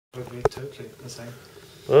Would be totally the same.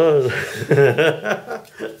 Oh,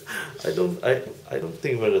 I don't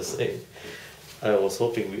think we're the same. I was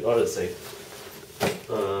hoping we are the same.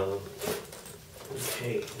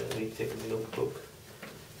 Okay, let me take a notebook.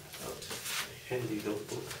 Out. Handy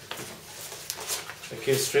notebook. I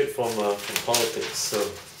came straight from politics, so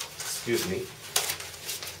excuse me.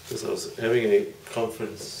 Because I was having a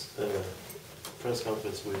conference, press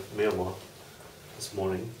conference with Myanmar this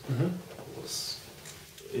morning. Mm-hmm. It was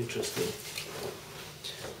interesting.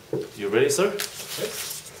 You ready, sir?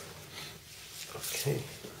 Yes. Okay.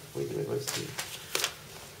 Wait a minute, where's the...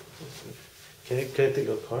 Can I take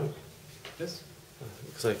your card? Yes.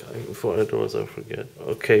 Because before afterwards I forget.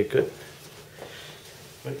 Okay, good.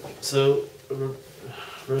 Right. So,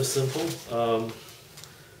 very simple.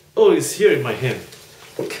 Oh, it's here in my hand.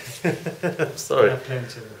 I'm sorry.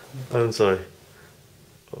 I'm sorry.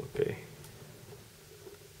 Okay.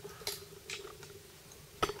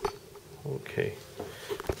 Okay.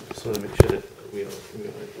 Just want to make sure that we are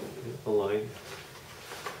aligned.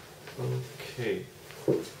 Okay.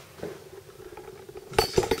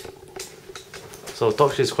 So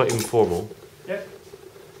talk is quite informal. Yeah.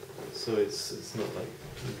 So it's not like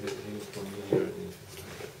anything from me or anything.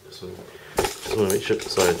 Just want to make sure.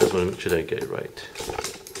 Sorry, just want to make sure that I get it right.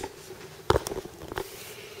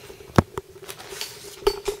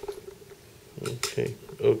 Okay.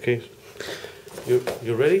 Okay.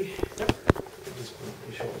 You ready? Yep. Just want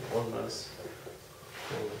to show one last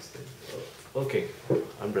thing. Okay,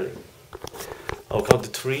 I'm ready. I'll count to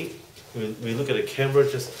three. We look at the camera,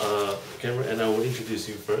 camera, and I will introduce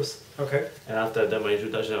you first. Okay. And after I've done my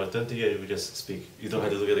introduction, I'll turn to you and you just speak. You don't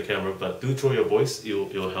have to look at the camera, but do throw your voice,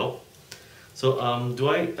 it'll help. So, do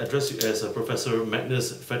I address you as Professor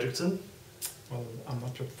Magnus Fredriksson? Well, I'm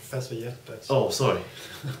not a professor yet, but... Oh, sorry.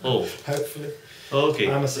 Oh. Hopefully. Okay,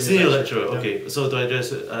 I'm a senior lecturer. Yeah. Okay, so do I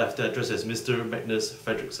have to address as Mr. Magnus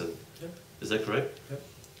Fredriksson? Yeah. Is that correct? Yep.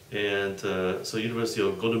 And so University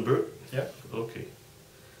of Gothenburg? Yeah. Okay.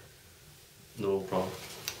 No problem.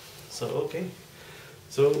 So, okay.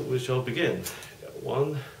 So we shall begin.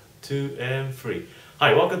 1, 2, and 3.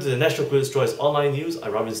 Hi, welcome to the National Quiz Choice Online News.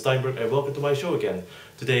 I'm Robin Stienberg and welcome to my show again.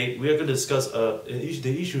 Today we are going to discuss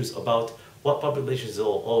the issues about what public relations is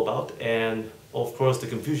all about, and of course the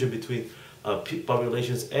confusion between public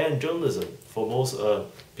relations and journalism. For most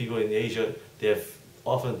people in Asia, they have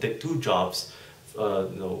often take two jobs.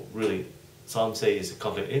 Really, some say it's a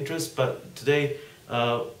conflict of interest, but today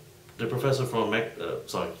the professor from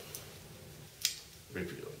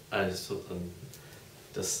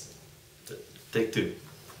just take two.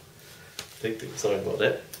 Take two. Sorry about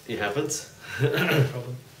that. It happens. No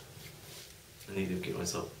problem. I need to get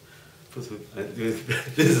myself. This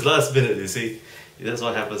is last minute, you see. That's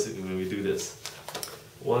what happens when we do this.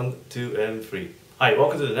 1, 2, and 3. Hi,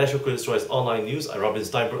 welcome to the National Quiz Choice Online News. I'm Robin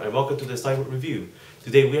Steinberg, and welcome to the Steinberg Review.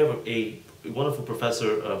 Today we have a wonderful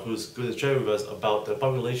professor who's going to share with us about the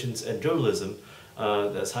public relations and journalism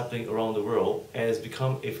that's happening around the world, and it's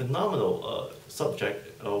become a phenomenal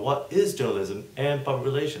subject. What is journalism and public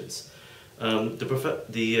relations?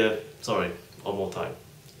 Sorry, one more time.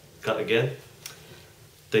 Cut again.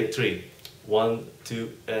 Take 3. 1, 2,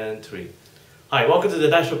 and 3. Hi, welcome to the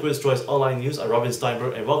National Quiz Choice Online News. I'm Robin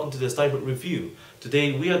Steinberg, and welcome to the Steinberg Review.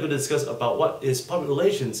 Today we are going to discuss about what is public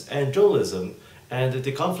relations and journalism, and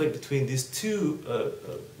the conflict between these two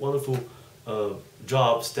wonderful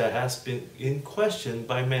jobs that has been in question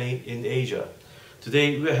by many in Asia.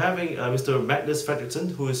 Today we are having Mr. Magnus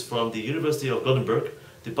Fredriksson, who is from the University of Gothenburg,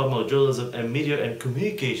 Department of Journalism and Media and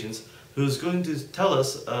Communications, who is going to tell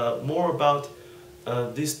us more about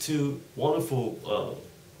these two wonderful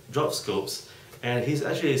job scopes, and he's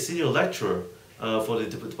actually a senior lecturer for the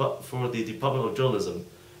Department of Journalism,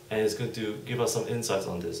 and he's going to give us some insights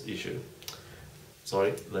on this issue.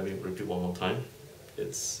 Sorry, let me repeat one more time.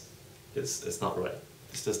 It's not right.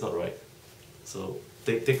 It's just not right. So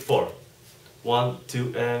take 4. 1,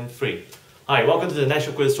 2, and 3. Hi, welcome to the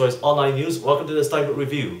National Quiz Choice Online News. Welcome to the Steinberg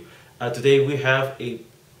Review. Today we have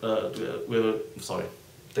sorry,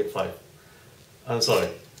 take 5. I'm sorry.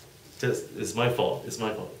 It's my fault. It's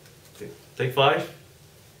my fault. Take 5.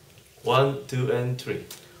 1, 2, and 3.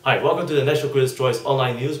 Hi, welcome to the National Quiz Choice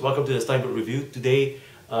Online News. Welcome to the Steinberg Review. Today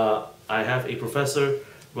I have a professor,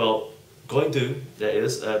 Mr.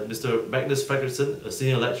 Magnus Fredriksson, a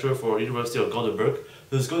senior lecturer for University of Gothenburg,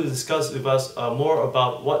 who's going to discuss with us more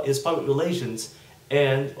about what is public relations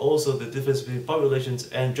and also the difference between public relations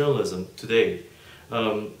and journalism today.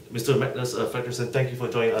 Mr. Magnus Fredriksson, thank you for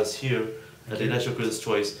joining us here at the National Quiz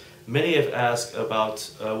Choice. many have asked about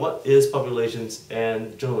what is public relations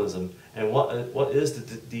and journalism, and what is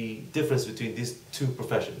the difference between these two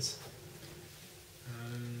professions?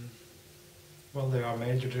 Well, there are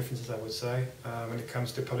major differences, I would say. When it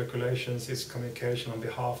comes to public relations, it's communication on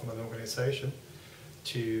behalf of an organization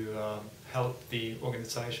to help the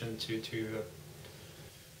organization to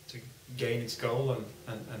gain its goal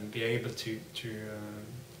and be able to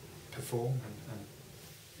perform, and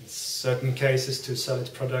in certain cases to sell its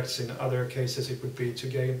products. In other cases it would be to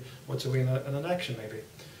gain or to win an election maybe.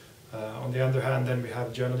 On the other hand, then we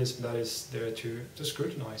have journalism that is there to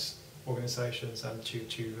scrutinize organizations and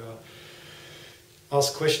to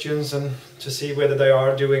ask questions and to see whether they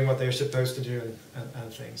are doing what they're supposed to do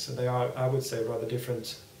and things. So they are, I would say, rather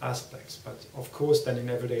different aspects. But of course then in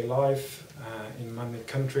everyday life, in many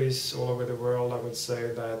countries all over the world, I would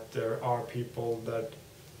say that there are people that,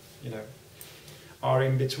 you know, are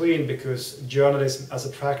in between, because journalism as a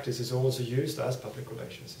practice is also used as public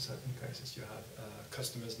relations in certain cases. You have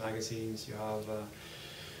customers magazines, you have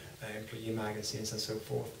employee magazines and so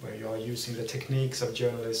forth, where you are using the techniques of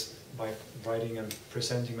journalism by writing and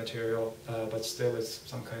presenting material, but still it's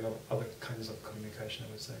some kind of other kinds of communication,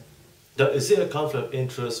 I would say. Now, is there a conflict of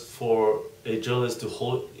interest for a journalist to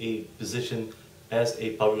hold a position as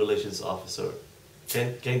a public relations officer?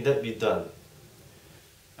 Can that be done?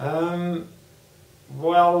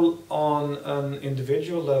 Well, on an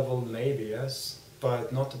individual level, maybe yes,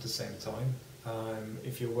 but not at the same time.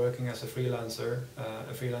 If you're working as a freelancer,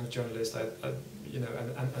 a freelance journalist, you know,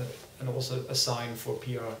 and also assigned for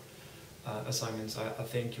PR assignments, I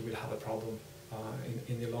think you will have a problem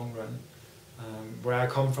in the long run. Where I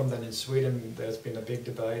come from, then in Sweden, there's been a big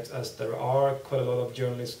debate, as there are quite a lot of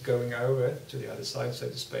journalists going over to the other side, so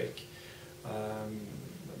to speak.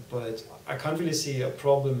 But I can't really see a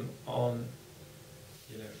problem on,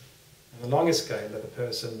 you know, on the longer scale, that a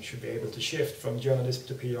person should be able to shift from journalism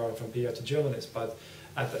to PR and from PR to journalist. But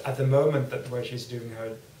at the moment that where she's doing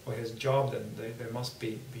her or his job, then there must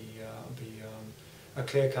be a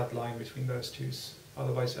clear-cut line between those two.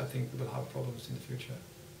 Otherwise, I think we will have problems in the future.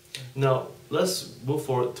 Now, let's move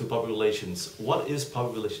forward to public relations. What is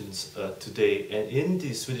public relations today? And in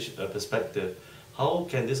the Swedish perspective, how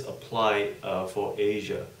can this apply for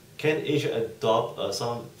Asia? Can Asia adopt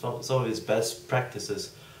some of its best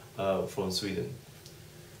practices from Sweden?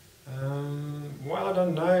 Well, I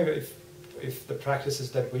don't know if the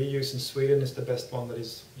practices that we use in Sweden is the best one that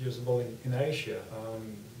is usable in Asia,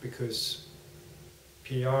 because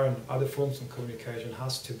PR and other forms of communication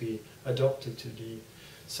has to be adopted to the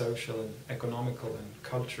social and economical and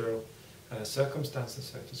cultural circumstances,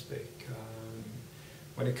 so to speak.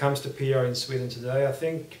 When it comes to PR in Sweden today, I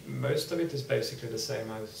think most of it is basically the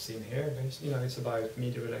same I've seen here. You know, it's about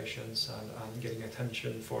media relations and getting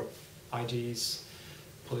attention for ideas,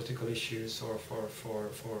 political issues, or for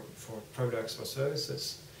products or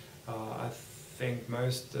services. I think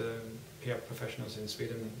most PR professionals in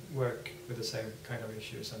Sweden work with the same kind of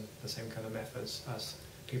issues and the same kind of methods as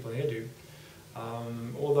people here do.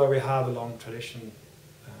 Although we have a long tradition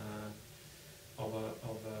of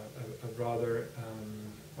a rather,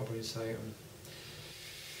 what would you say,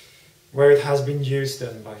 where it has been used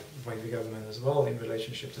then by the government as well in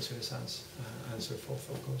relationship to citizens and so forth,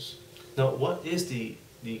 of course. Now, what is the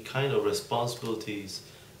kind of responsibilities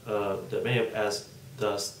that many have asked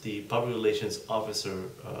does the public relations officer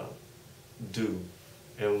do,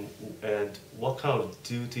 and what kind of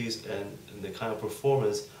duties and the kind of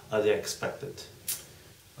performance are they expected?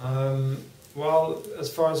 Well,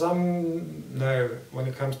 as far as I know, when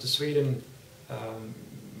it comes to Sweden,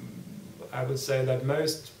 I would say that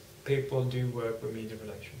most people do work with media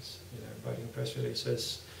relations, you know, writing press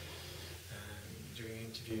releases, doing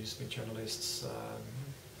interviews with journalists,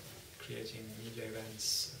 creating media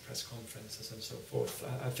events, press conferences and so forth.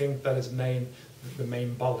 I think that is the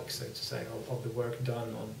main bulk, so to say, of the work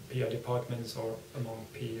done on PR departments or among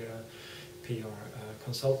PR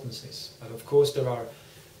consultancies. But of course there are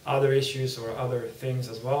other issues or other things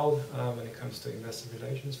as well when it comes to investor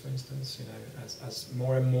relations, for instance. You know, as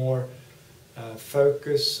more and more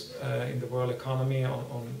focus in the world economy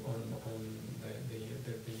on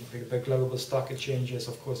the global stock exchanges,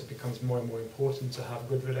 of course it becomes more and more important to have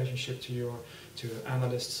good relationship to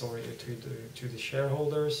analysts or to the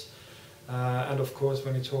shareholders. And of course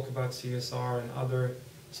when we talk about CSR and other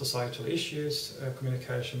societal issues,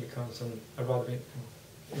 communication becomes a rather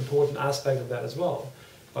important aspect of that as well.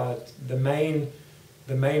 But the main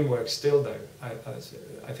work still, though,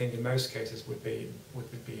 I think in most cases would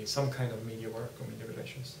be some kind of media work or media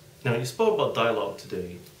relations. Now, you spoke about dialogue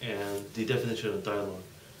today and the definition of dialogue.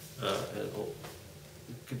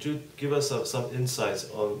 could you give us some insights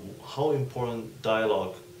on how important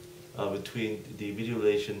dialogue between the media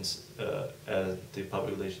relations and the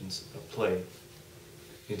public relations play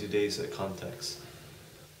in today's context?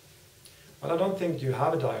 Well, I don't think you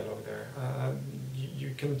have a dialogue there.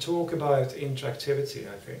 You can talk about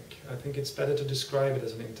interactivity, I think. I think it's better to describe it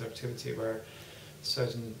as an interactivity where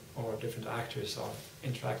certain or different actors are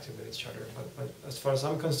interacting with each other. But as far as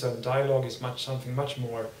I'm concerned, dialogue is something much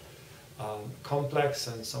more complex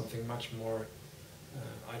and something much more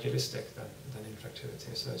idealistic than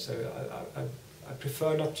interactivity. So I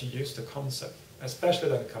prefer not to use the concept, especially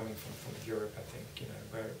then coming from Europe, I think, you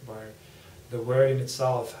know, where the word in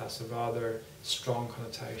itself has a rather strong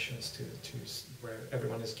connotations to where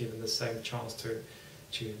everyone is given the same chance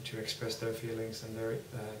to express their feelings and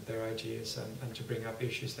their ideas and to bring up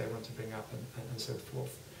issues they want to bring up and so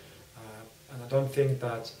forth. And I don't think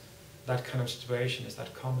that that kind of situation is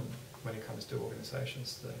that common when it comes to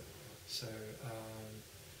organizations today. So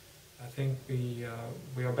I think we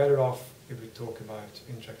are better off if we talk about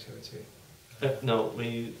interactivity. Now,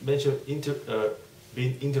 when you mention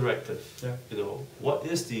being interactive, yeah. you know, what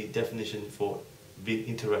is the definition for being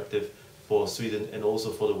interactive for Sweden and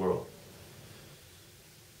also for the world?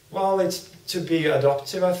 Well, it's to be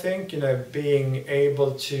adaptive, I think, you know, being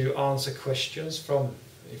able to answer questions from,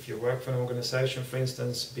 if you work for an organization, for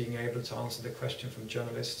instance, being able to answer the question from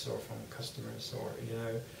journalists or from customers, or, you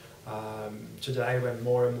know, today when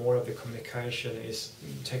more and more of the communication is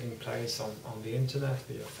taking place on the internet,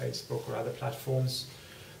 via Facebook or other platforms,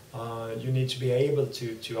 you need to be able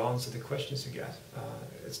to answer the questions you get.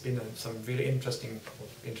 It's been some really interesting,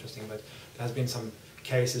 but there has been some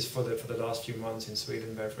cases for the last few months in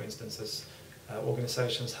Sweden where, for instance,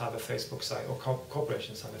 organizations have a Facebook site, or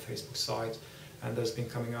corporations have a Facebook site, and there's been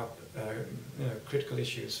coming up you know, critical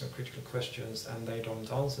issues or critical questions, and they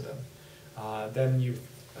don't answer them. Then you,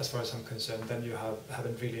 as far as I'm concerned, then you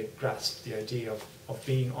haven't really grasped the idea of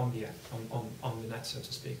being on the net, so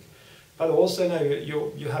to speak. But also now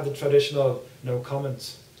you have the traditional no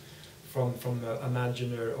comments from a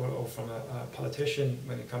manager or from a politician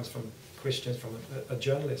when it comes from questions from a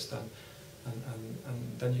journalist, and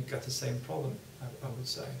then you get the same problem, I would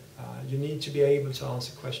say. You need to be able to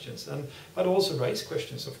answer questions, but also raise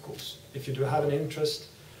questions, of course. If you do have an interest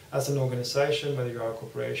as an organization, whether you are a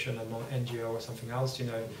corporation, an NGO or something else, you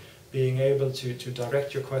know, being able to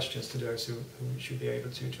direct your questions to those who should be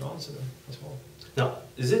able to answer them as well. Now,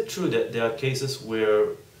 is it true that there are cases where,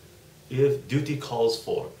 if duty calls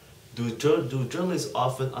for, do journalists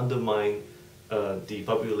often undermine the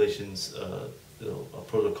public relations you know,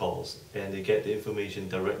 protocols, and they get the information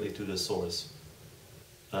directly to the source?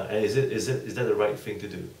 And is that the right thing to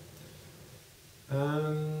do?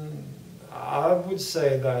 I would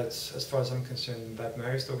say that, as far as I'm concerned, that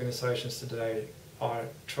most organizations today are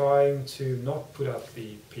trying to not put up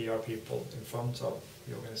the PR people in front of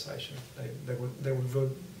the organization. They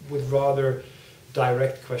would rather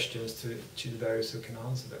direct questions to those who can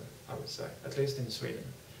answer them, I would say, at least in Sweden.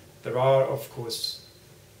 There are, of course,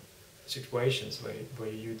 situations where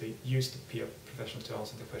you use the PR professional to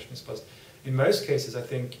answer the questions, but in most cases, I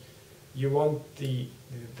think you want the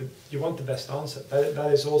best answer.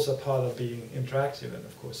 That is also part of being interactive, and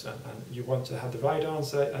of course, and you want to have the right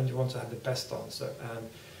answer and you want to have the best answer. And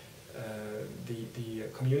the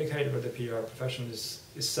communicator or the PR professional is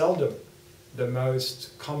seldom the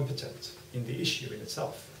most competent in the issue in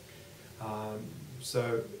itself.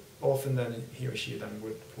 So often then he or she then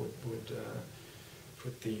would put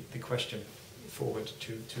the question forward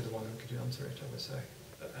to the one who could answer it, I would say.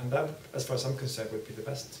 And that, as far as I'm concerned, would be the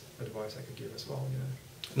best advice I could give as well. You know.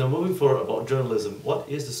 Now, moving forward about journalism, what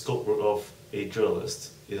is the scope of a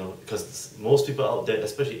journalist? You know, because most people out there,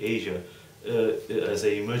 especially Asia, as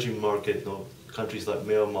an emerging market, you know, countries like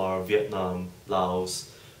Myanmar, Vietnam,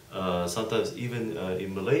 Laos, sometimes even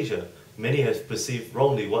in Malaysia, many have perceived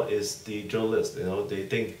wrongly what is the journalist. You know, they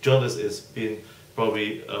think journalist is being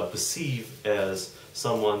probably perceived as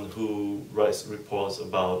someone who writes reports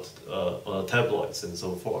about on tabloids and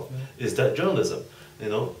so forth. Yeah. Is that journalism? You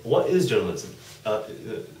know, what is journalism?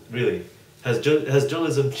 Really, has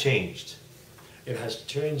journalism changed? It has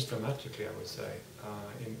changed dramatically, I would say,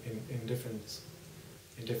 in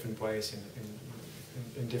different ways,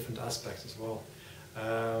 in different aspects as well.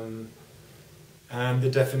 And the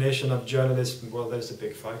definition of journalism, well, there's a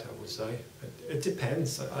big fight, I would say. It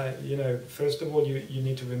depends. You know, first of all, you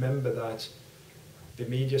need to remember that the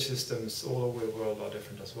media systems all over the world are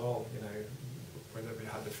different as well. You know, whether we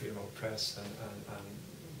have the freedom of press and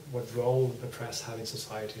what role the press have in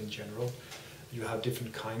society in general. you have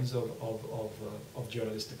different kinds of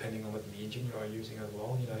journalists depending on what medium you are using as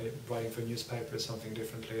well. You know, writing for a newspaper is something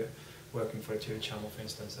differently, working for a TV channel, for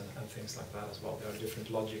instance, and things like that as well. There are different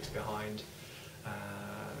logics behind.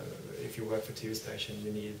 If you work for a TV station,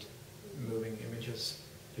 you need moving images.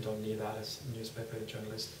 You don't need that as a newspaper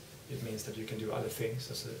journalist. It means that you can do other things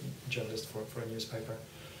as a journalist for a newspaper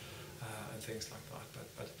and things like that.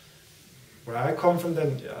 But where I come from,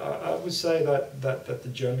 then I would say that the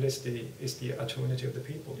journalist is the attorney of the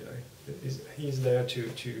people. You know, he's there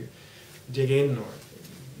to dig in or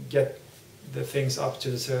get the things up to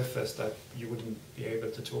the surface that you wouldn't be able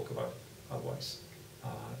to talk about otherwise.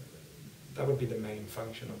 That would be the main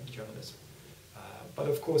function of journalism. But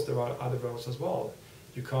of course, there are other roles as well.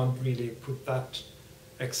 You can't really put that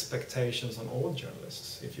expectations on all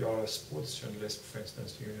journalists. If you are a sports journalist, for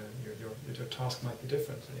instance, your task might be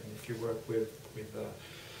different. And if you work with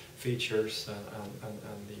features and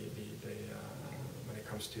when it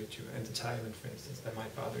comes to entertainment, for instance, there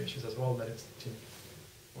might be other issues as well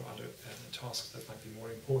or other tasks that might be more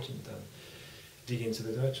important than dig into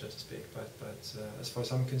the dirt, so to speak. But as far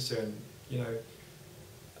as I'm concerned, you know,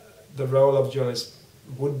 the role of journalists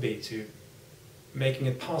would be to making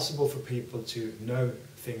it possible for people to know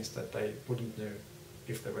things that they wouldn't know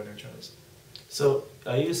if they were no journalists. So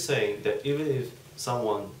are you saying that even if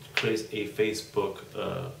someone creates a Facebook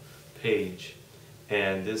page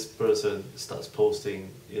and this person starts posting,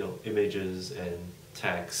 you know, images and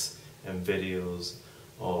texts and videos,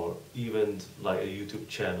 or even like a YouTube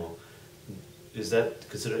channel, is that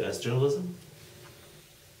considered as journalism?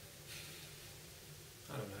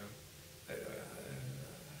 I don't know.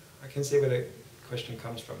 I can see where the question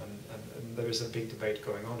comes from, and there is a big debate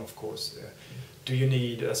going on, of course. Do you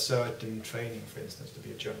need a certain training, for instance, to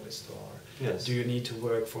be a journalist, or yes. Do you need to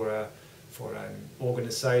work for an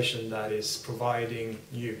organization that is providing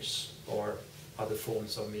news or other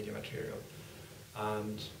forms of media material?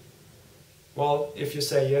 And well, if you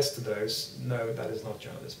say yes to those, no, that is not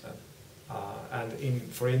journalism.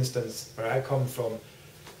 For instance, where I come from,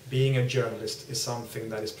 being a journalist is something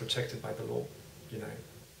that is protected by the law. You know,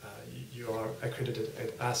 you are accredited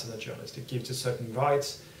as a journalist. It gives you certain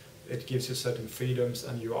rights, it gives you certain freedoms,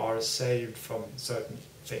 and you are saved from certain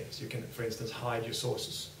things. You can, for instance, hide your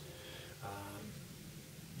sources.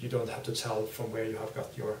 You don't have to tell from where you have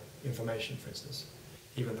got your information, for instance,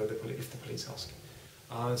 even though if the police ask.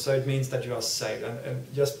 So it means that you are saved, and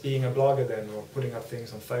just being a blogger then, or putting up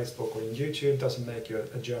things on Facebook or in YouTube, doesn't make you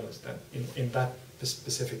a journalist then, in that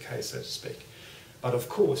specific case, so to speak. But of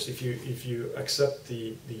course, if you accept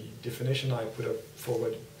the definition I put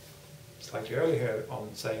forward slightly earlier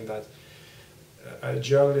on, saying that a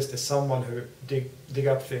journalist is someone who dig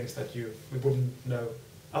up things that we wouldn't know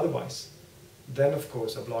otherwise, then of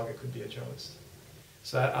course a blogger could be a journalist.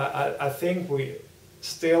 So I think we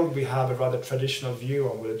have a rather traditional view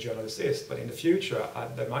on what a journalist is, but in the future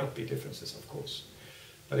there might be differences, of course.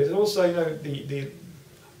 But it's also, you know,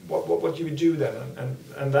 what you would do then,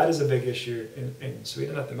 and that is a big issue in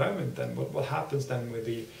Sweden at the moment. Then what happens then with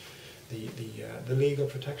the legal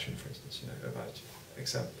protection, for instance, you know,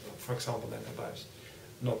 for example, then about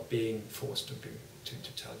not being forced to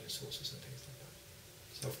tell your sources and things like that.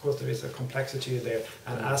 So of course there is a complexity there,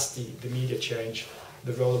 and as the media change,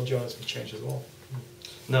 the role of journalists will change as well.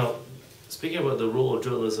 Now, speaking about the role of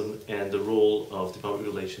journalism and the role of the public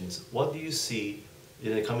relations, what do you see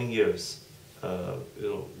in the coming years? You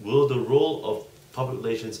know, will the role of public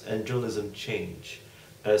relations and journalism change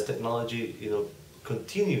as technology, you know,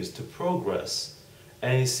 continues to progress?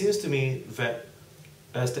 And it seems to me that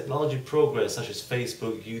as technology progress, such as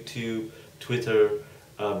Facebook, YouTube, Twitter,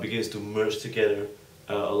 begins to merge together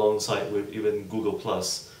alongside with even Google+,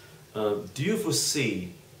 do you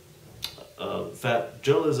foresee that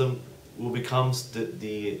journalism will become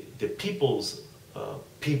the people's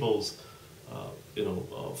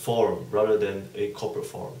forum rather than a corporate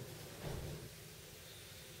forum?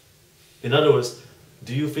 In other words,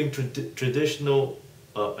 do you think traditional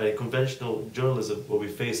and conventional journalism will be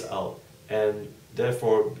phased out, and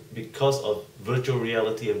therefore, because of virtual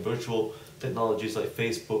reality and virtual technologies like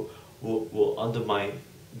Facebook, will undermine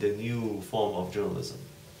the new form of journalism?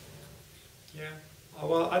 Yeah.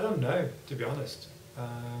 Well, I don't know, to be honest.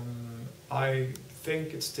 I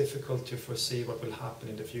think it's difficult to foresee what will happen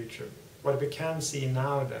in the future. What we can see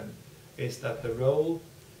now then is that the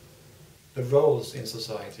roles in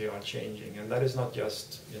society are changing, and that is not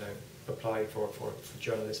just, you know, applied for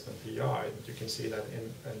journalism and PR. You can see that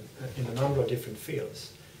in a number of different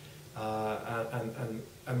fields,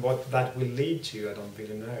 and what that will lead to, I don't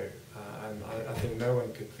really know, and I think no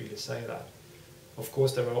one could really say that. Of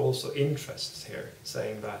course, there are also interests here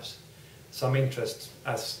saying that some interest,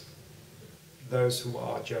 as those who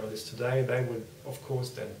are journalists today, they would of course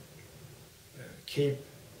then keep,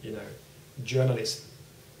 you know, journalists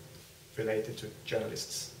related to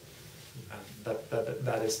journalists, and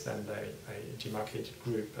that is then a demarcated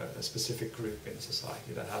group, a specific group in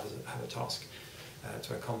society that have a task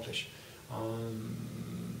to accomplish.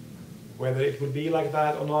 Whether it would be like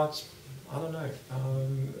that or not, I don't know.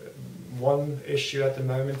 One issue at the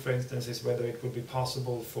moment, for instance, is whether it would be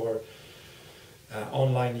possible for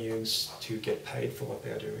online news to get paid for what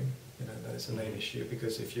they are doing. You know, that is the main issue,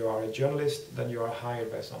 because if you are a journalist, then you are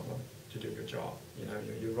hired by someone to do your job. You know,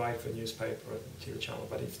 you write for a newspaper or a TV channel,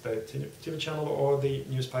 but if the TV channel or the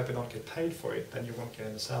newspaper don't get paid for it, then you won't get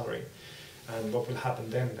any salary. And what will happen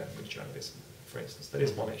then with journalism, for instance? That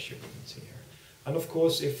is one issue we can see here. And of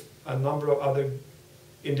course, if a number of other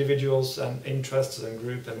individuals and interests and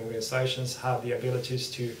groups and organizations have the abilities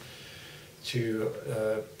to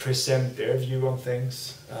present their view on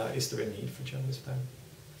things, is there a need for journalists then?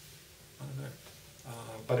 I don't know.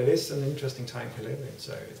 But it is an interesting time to live in,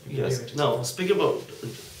 so it's been really interesting. Now, speaking about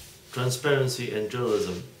transparency and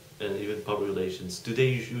journalism and even public relations,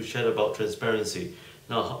 today you shared about transparency.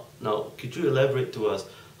 Now, could you elaborate to us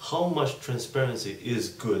how much transparency is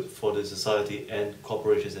good for the society and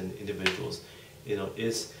corporations and individuals? You know,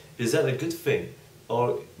 is that a good thing,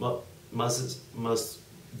 or must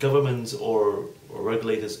governments or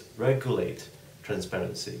regulators regulate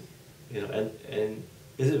transparency? You know, and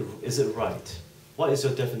is it right? What is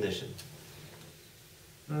your definition?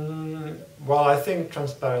 Well, I think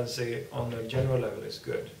transparency on a general level is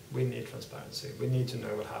good. We need transparency. We need to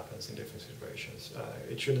know what happens in different situations.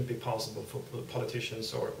 It shouldn't be possible for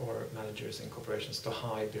politicians or managers in corporations to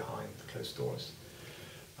hide behind closed doors,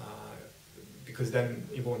 because then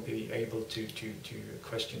you won't be able to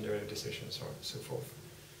question their decisions or so forth.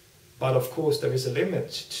 But of course, there is a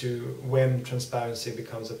limit to when transparency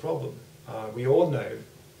becomes a problem. We all know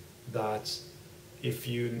that if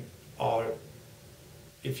you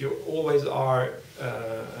always are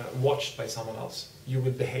watched by someone else, you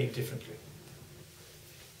would behave differently.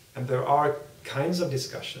 And there are kinds of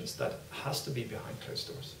discussions that has to be behind closed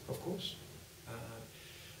doors, of course.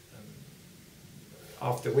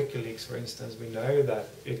 After WikiLeaks, for instance, we know that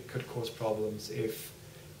it could cause problems if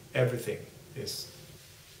everything is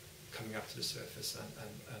coming up to the surface,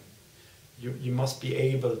 and you must be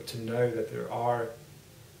able to know that there are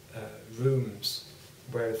rooms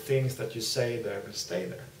where things that you say there will stay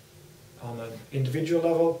there on an individual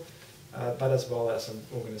level, but as well as an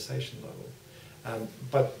organization level.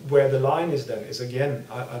 But where the line is then is, again,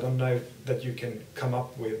 I don't know that you can come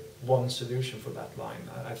up with one solution for that line.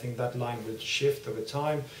 I think that line will shift over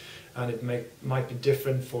time, and it might be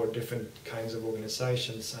different for different kinds of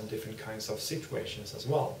organizations and different kinds of situations as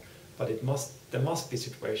well. But there must be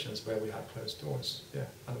situations where we have closed doors. Yeah,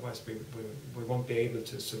 otherwise we won't be able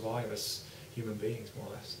to survive as human beings, more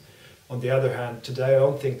or less. On the other hand, today I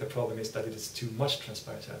don't think the problem is that it is too much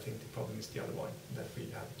transparency. I think the problem is the other one, that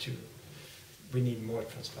we need more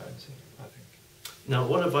transparency, I think. Now,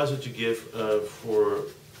 what advice would you give for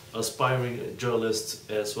aspiring journalists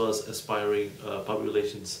as well as aspiring public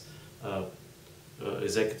relations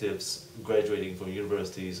executives graduating from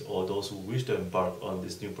universities, or those who wish to embark on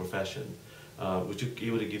this new profession? Would you be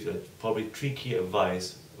able to give probably 3 key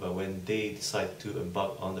advice when they decide to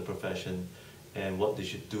embark on the profession, and what they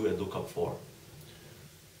should do and look up for?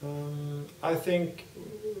 I think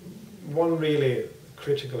one really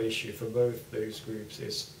critical issue for both those groups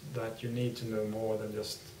is that you need to know more than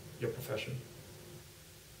just your profession.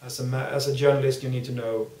 As a journalist, you need to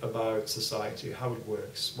know about society, how it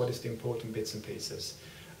works, what is the important bits and pieces,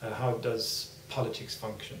 how does politics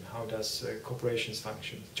function, how does corporations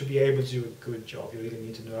function. To be able to do a good job, you really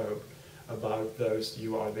need to know about those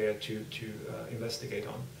you are there to investigate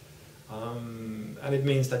on. And it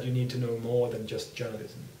means that you need to know more than just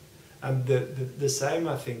journalism. And the same,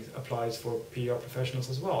 I think, applies for PR professionals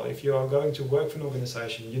as well. If you are going to work for an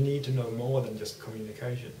organization, you need to know more than just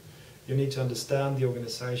communication. You need to understand the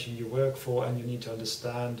organization you work for, and you need to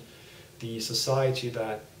understand the society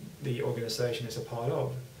that the organization is a part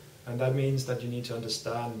of. And that means that you need to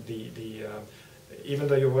understand even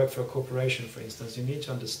though you work for a corporation, for instance, you need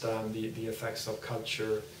to understand the effects of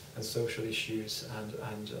culture and social issues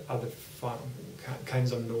and other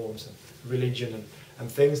kinds of norms and religion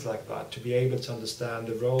and things like that, to be able to understand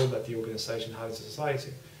the role that the organization has in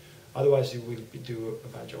society. Otherwise you will do a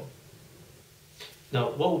bad job. Now,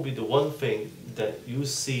 what would be the one thing that you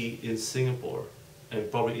see in Singapore, and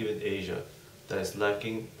probably even Asia, that is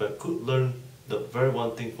lacking, but could learn the very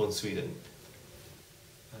one thing from Sweden?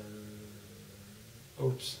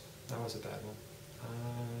 Oops, that was a bad one.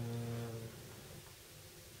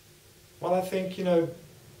 Well, I think, you know,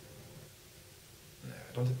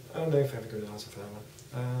 I don't know if I have a good answer for that one.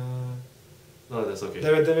 No, that's okay.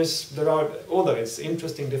 There are, although it's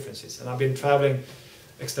interesting differences, and I've been traveling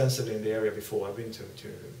extensively in the area before. I've been to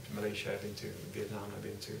Malaysia, I've been to Vietnam, I've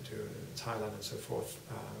been to Thailand and so forth.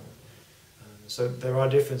 So there are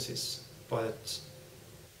differences, but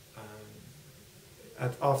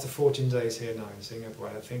after 14 days here now in Singapore,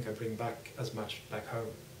 I think I bring back as much back home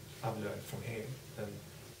I've learned from here than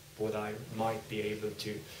what I might be able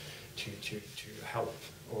to help.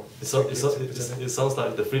 Or it sounds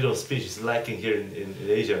like the freedom of speech is lacking here in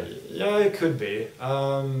Asia. Yeah, it could be.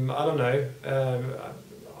 I don't know.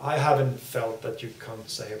 I haven't felt that you can't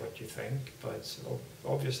say what you think, but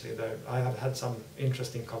obviously I have had some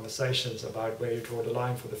interesting conversations about where you draw the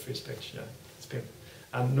line for the free speech. Yeah, it's been,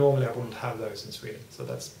 and normally I wouldn't have those in Sweden, so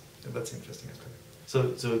that's interesting as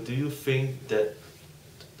well. So do you think that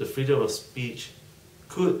the freedom of speech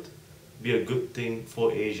could be a good thing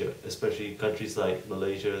for Asia, especially countries like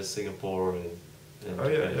Malaysia, Singapore, and oh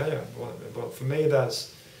Japan? yeah. Well, for me that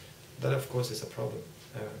of course is a problem.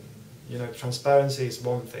 You know, transparency is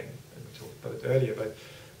one thing, and we talked about it earlier,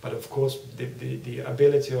 but of course the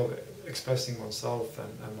ability of expressing oneself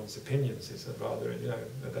and one's opinions is a rather, you know,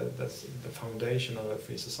 that's the foundation of a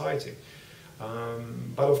free society.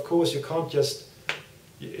 But of course you can't just,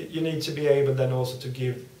 you need to be able then also to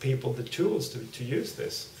give people the tools to use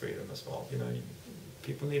this freedom as well. You know,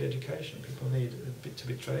 people need education, people need to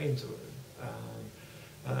be trained,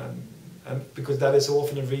 and because that is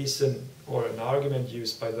often a reason or an argument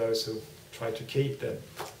used by those who try to keep the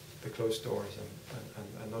closed doors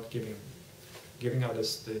and not giving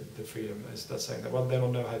others the freedom, is that saying that, well, they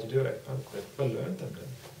don't know how to do it. Well, learn them then.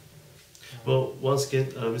 Well, once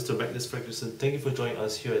again, Mr. Magnus Fredriksson, thank you for joining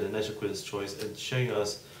us here at the National Critics' Choice and sharing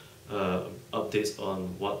us updates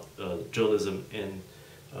on what journalism and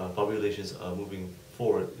public relations are moving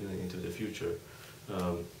forward into the future.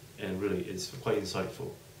 And really, it's quite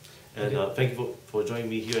insightful. And thank you for joining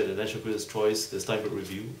me here at the National Critics' Choice, the Stienberg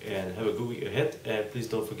Review, and have a good week ahead. And please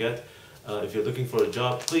don't forget, if you're looking for a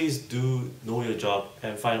job, please do know your job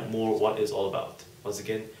and find out more what it's all about. Once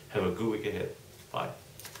again, have a good week ahead. Bye.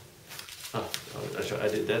 I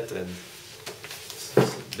did that and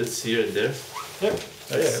bits here and there. Yeah.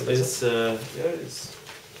 It's a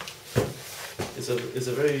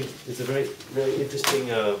very interesting